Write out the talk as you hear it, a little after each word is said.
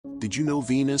Did you know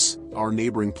Venus, our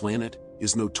neighboring planet,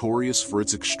 is notorious for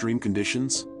its extreme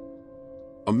conditions?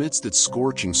 Amidst its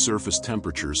scorching surface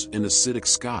temperatures and acidic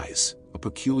skies, a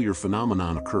peculiar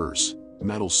phenomenon occurs: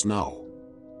 metal snow.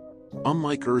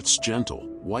 Unlike Earth's gentle,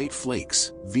 white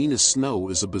flakes, Venus snow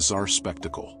is a bizarre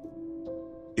spectacle.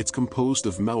 It's composed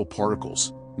of metal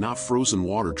particles, not frozen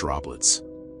water droplets.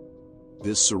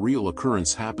 This surreal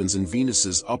occurrence happens in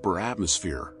Venus's upper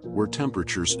atmosphere, where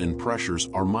temperatures and pressures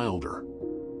are milder.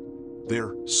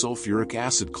 There, sulfuric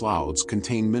acid clouds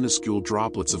contain minuscule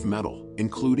droplets of metal,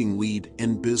 including lead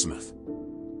and bismuth.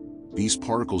 These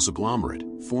particles agglomerate,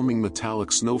 forming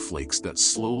metallic snowflakes that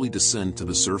slowly descend to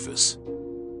the surface.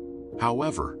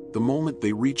 However, the moment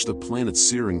they reach the planet's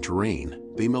searing terrain,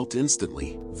 they melt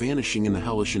instantly, vanishing in the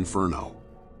hellish inferno.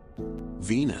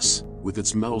 Venus, with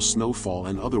its metal snowfall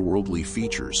and otherworldly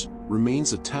features,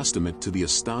 remains a testament to the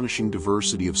astonishing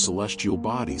diversity of celestial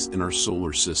bodies in our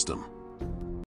solar system.